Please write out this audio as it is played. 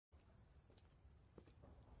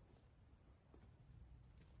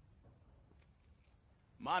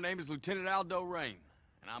My name is Lieutenant Aldo Rain,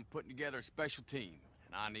 and I'm putting together a special team,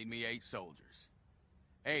 and I need me 8 soldiers.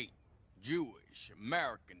 8 Jewish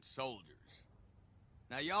American soldiers.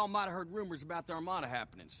 Now, y'all might have heard rumors about the Armada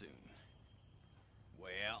happening soon.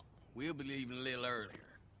 Well, we'll be leaving a little earlier.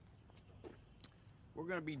 We're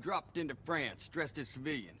gonna be dropped into France, dressed as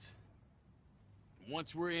civilians.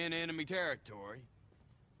 Once we're in enemy territory,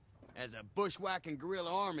 as a bushwhacking guerrilla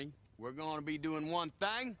army, we're gonna be doing one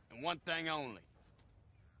thing, and one thing only.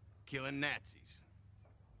 Killing Nazis.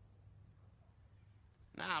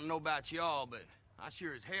 Now, I don't know about y'all, but I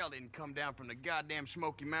sure as hell didn't come down from the goddamn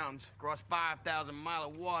Smoky Mountains, cross 5,000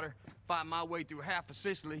 miles of water, fight my way through half of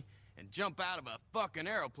Sicily, and jump out of a fucking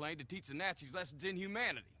airplane to teach the Nazis lessons in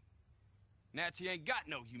humanity. Nazi ain't got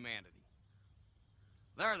no humanity.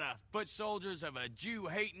 They're the foot soldiers of a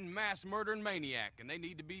Jew-hating, mass-murdering maniac, and they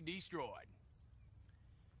need to be destroyed.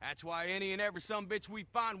 That's why any and every sumbitch we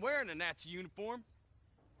find wearing a Nazi uniform,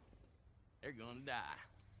 they're gonna die.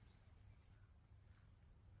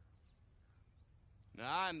 Now,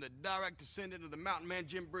 I'm the direct descendant of the mountain man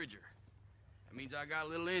Jim Bridger. That means I got a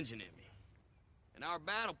little engine in me. And our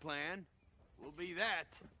battle plan will be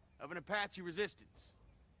that of an Apache resistance.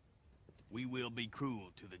 We will be cruel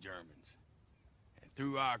to the Germans. And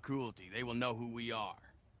through our cruelty, they will know who we are.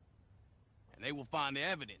 And they will find the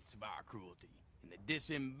evidence of our cruelty in the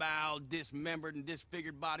disemboweled, dismembered, and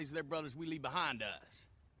disfigured bodies of their brothers we leave behind us.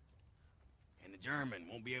 And the German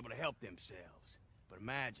won't be able to help themselves. But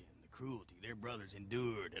imagine the cruelty their brothers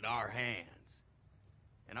endured at our hands.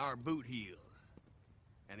 And our boot heels.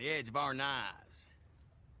 And the edge of our knives.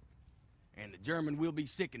 And the German will be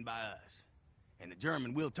sickened by us. And the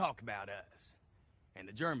German will talk about us. And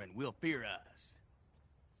the German will fear us.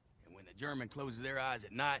 And when the German closes their eyes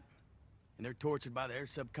at night, and they're tortured by their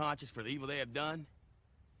subconscious for the evil they have done,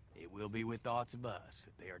 it will be with thoughts of us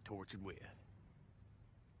that they are tortured with.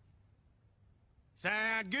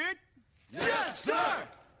 Sound good? Yes, sir!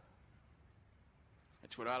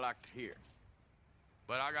 That's what I like to hear.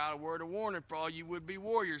 But I got a word of warning for all you would-be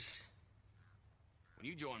warriors. When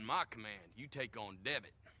you join my command, you take on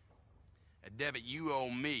debit. A debit you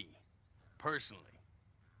owe me, personally.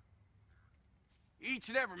 Each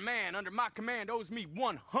and every man under my command owes me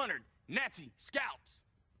 100 Nazi scalps.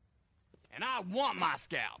 And I want my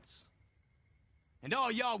scalps. And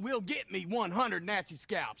all y'all will get me 100 Nazi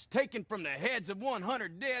scalps, taken from the heads of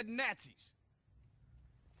 100 dead Nazis.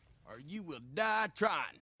 Or you will die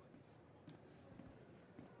trying.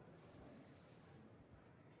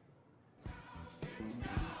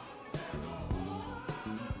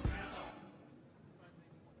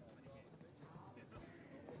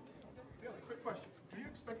 Quick question. Do you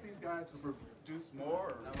expect these guys to produce more?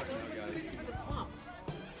 Or... For the swamp.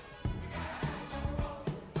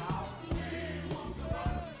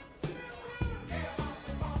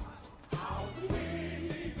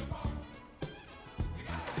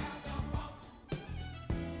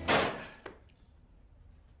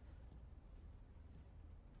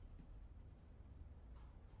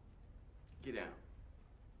 Get down.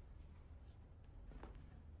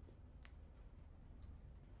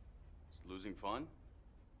 Is losing fun?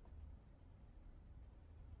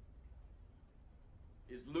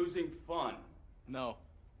 Is losing fun? No.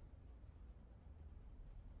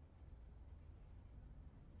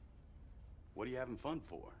 What are you having fun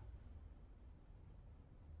for?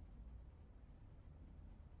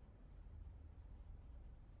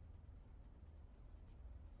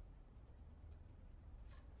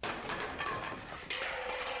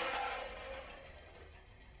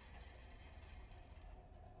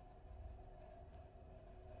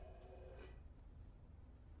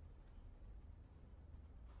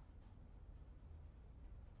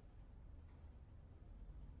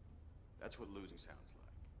 That's what losing sounds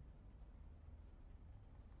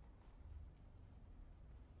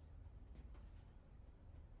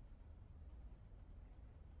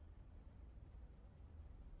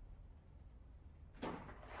like.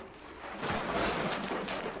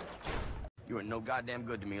 You are no goddamn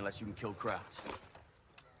good to me unless you can kill crowds.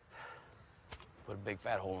 Put a big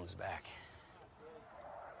fat hole in his back.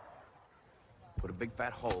 Put a big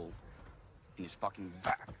fat hole in his fucking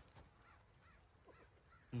back.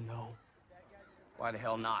 No. Why the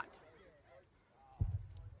hell not?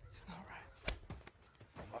 It's not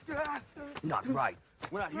right. Not right.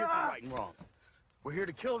 We're not here for right and wrong. We're here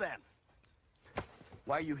to kill them.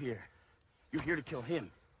 Why are you here? You're here to kill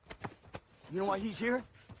him. You know why he's here?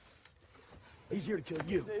 He's here to kill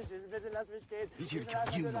you. He's here to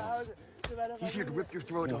kill you, Mom. He's here to rip your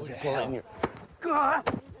throat out and pull out your...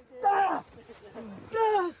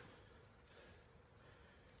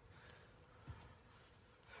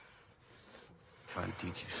 Trying to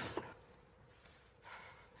teach you something.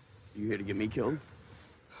 You here to get me killed?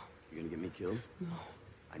 You gonna get me killed? No.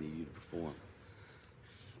 I need you to perform.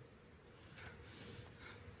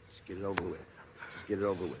 Just get it over with. Just get it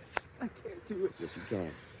over with. I can't do it. Yes, you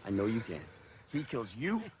can. I know you can. He kills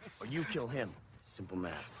you, or you kill him. Simple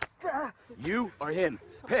math. You or him.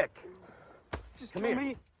 Pick. Just Come kill here.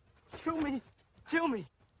 me. Kill me. Kill me.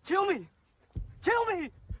 Kill me. Kill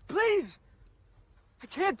me. Please. I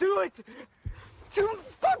can't do it. Stop.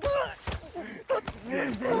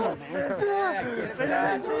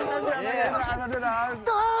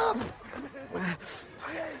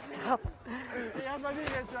 Stop.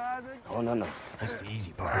 Oh, no. That's the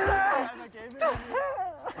easy part.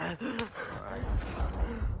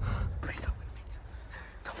 Please don't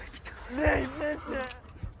make me do this.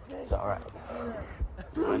 It's all right.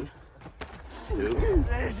 1, 2.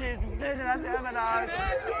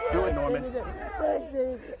 Do it, Norman.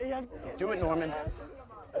 Do it, Norman.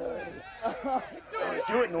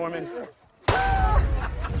 Do it, Norman.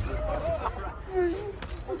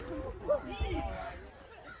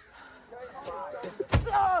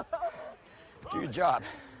 Do your job.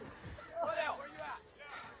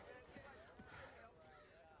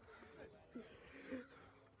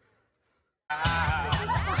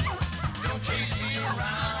 Don't chase me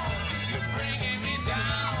around, you're bringing me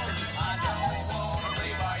down. I don't wanna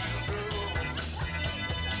play by your rules.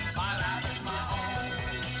 My life is my own,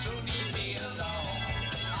 so leave me alone.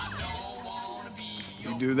 I don't wanna be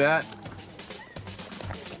your You do that?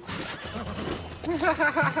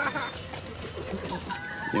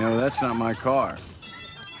 You know, that's not my car.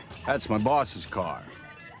 That's my boss's car.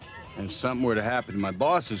 And if something were to happen to my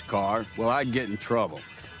boss's car, well, I'd get in trouble.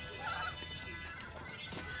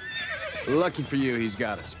 Lucky for you, he's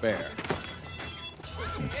got a spare.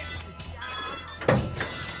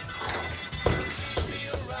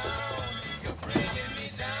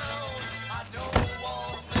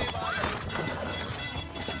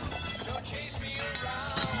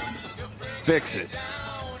 Fix it.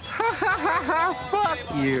 Ha ha ha ha! Fuck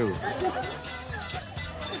you!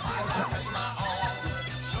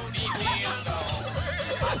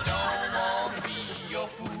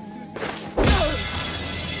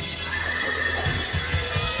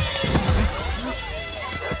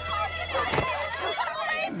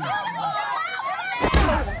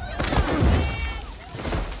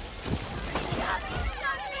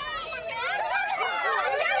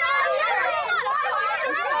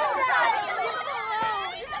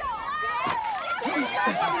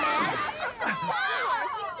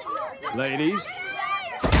 Ladies.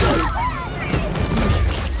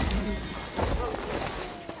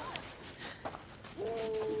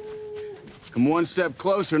 Come one step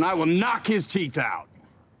closer and I will knock his teeth out.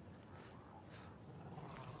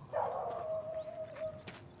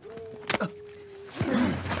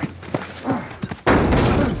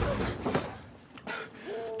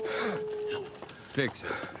 Fix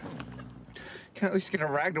it. Can I at least get a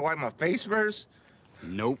rag to wipe my face first?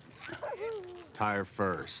 Nope. Tire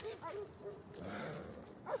first.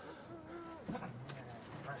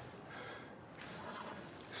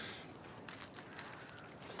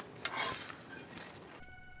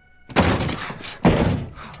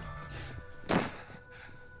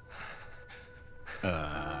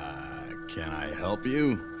 Can I help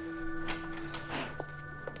you?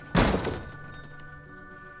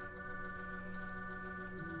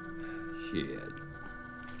 Shit.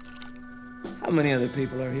 How many other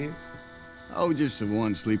people are here? Oh, just the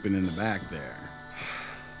one sleeping in the back there.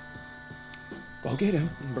 Go get him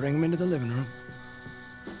and bring him into the living room.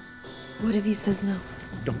 What if he says no?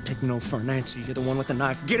 Don't take no for an answer. You're the one with the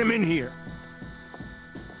knife. Get him in here.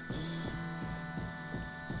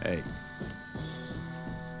 Hey.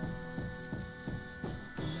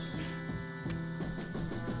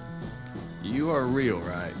 You are real,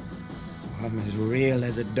 right? I'm as real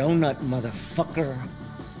as a donut, motherfucker.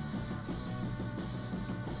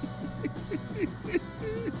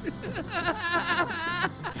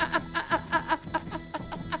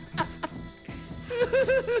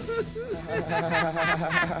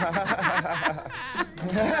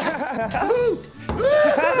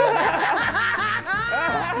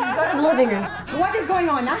 Go to the living room. What is going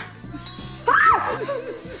on, huh?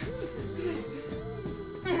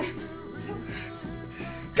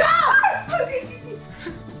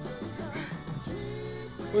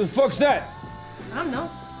 Who the fuck's that? I don't know.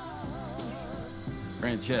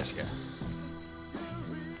 Francesca.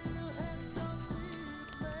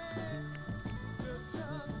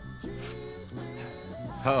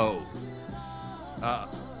 Oh.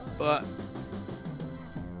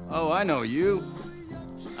 Oh, I know you.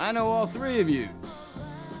 I know all three of you.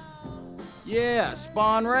 Yeah,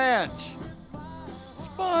 Spawn Ranch.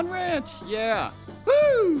 Spawn Ranch, yeah.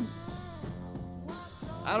 Woo!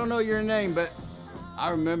 I don't know your name, but I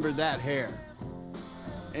remember that hair.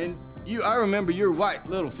 And I remember your white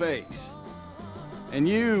little face. And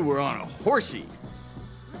you were on a horsey.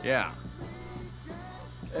 Yeah.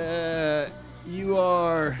 You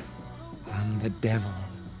are... I'm the devil,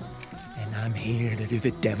 and I'm here to do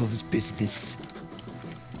the devil's business.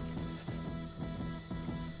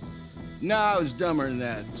 No, I was dumber than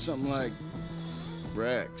that. Something like...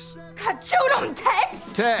 Rex. God, shoot him,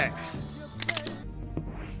 Tex! Tex!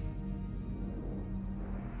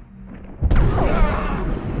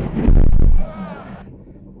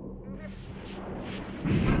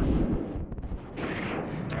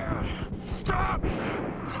 Stop!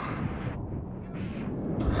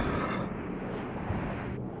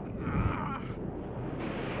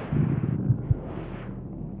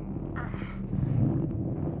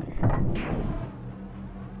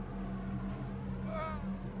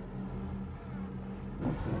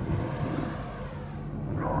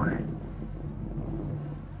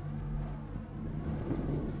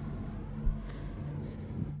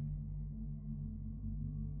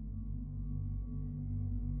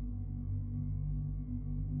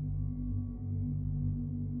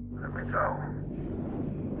 Let me go.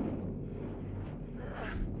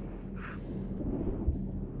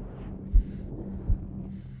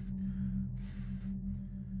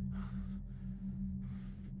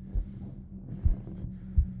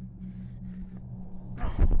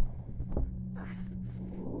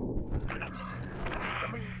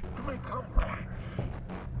 Let me go.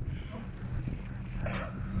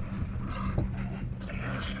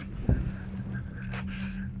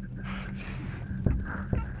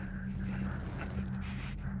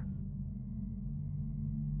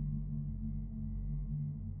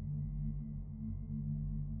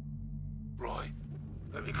 Roy,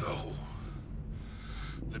 let me go.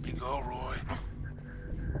 Let me go, Roy.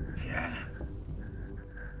 Dad.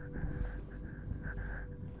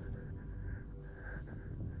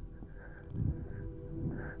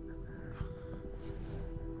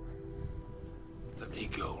 Let me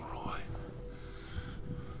go, Roy.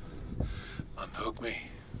 Unhook me.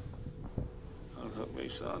 Unhook me,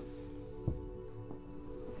 son.